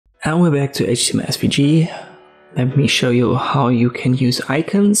And we're back to HTML SVG. Let me show you how you can use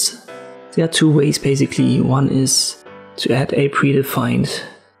icons. There are two ways basically. One is to add a predefined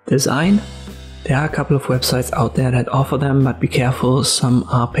design. There are a couple of websites out there that offer them, but be careful, some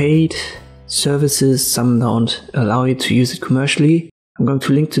are paid services, some don't allow you to use it commercially. I'm going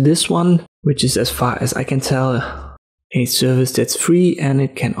to link to this one, which is, as far as I can tell, a service that's free and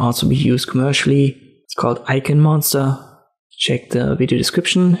it can also be used commercially. It's called IconMonster. Check the video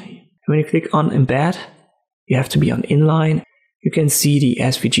description. When you click on embed, you have to be on inline. You can see the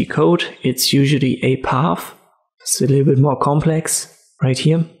SVG code. It's usually a path. It's a little bit more complex right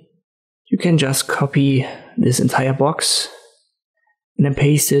here. You can just copy this entire box and then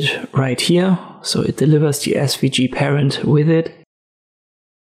paste it right here. So it delivers the SVG parent with it.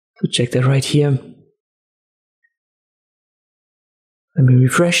 So check that right here. Let me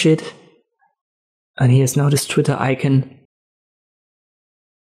refresh it. And here's now this Twitter icon.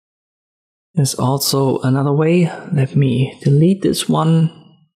 There's also another way. Let me delete this one.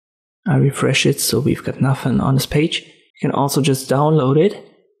 I refresh it so we've got nothing on this page. You can also just download it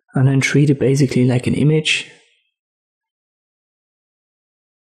and then treat it basically like an image.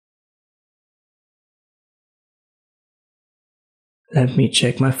 Let me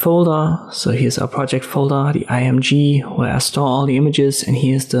check my folder. So here's our project folder, the IMG, where I store all the images, and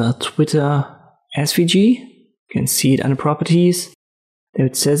here's the Twitter SVG. You can see it under properties. There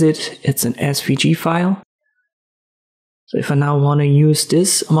it says it's an SVG file. So if I now want to use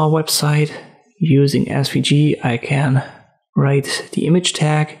this on my website using SVG, I can write the image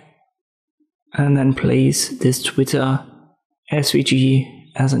tag and then place this Twitter SVG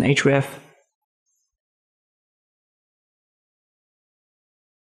as an href.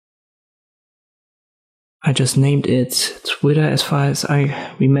 I just named it Twitter as far as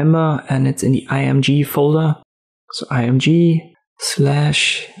I remember, and it's in the IMG folder. So IMG /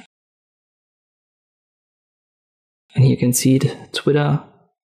 and you can see it, Twitter,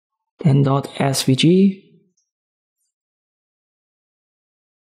 then .svg.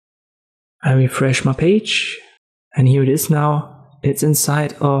 I refresh my page, and here it is now. It's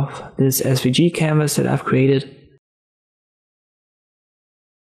inside of this SVG canvas that I've created.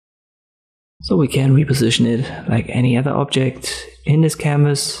 So we can reposition it like any other object in this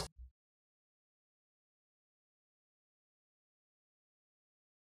canvas.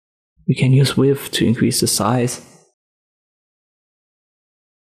 We can use width to increase the size.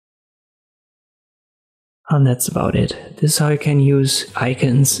 And that's about it. This is how you can use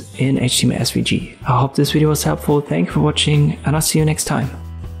icons in HTML SVG. I hope this video was helpful. Thank you for watching, and I'll see you next time.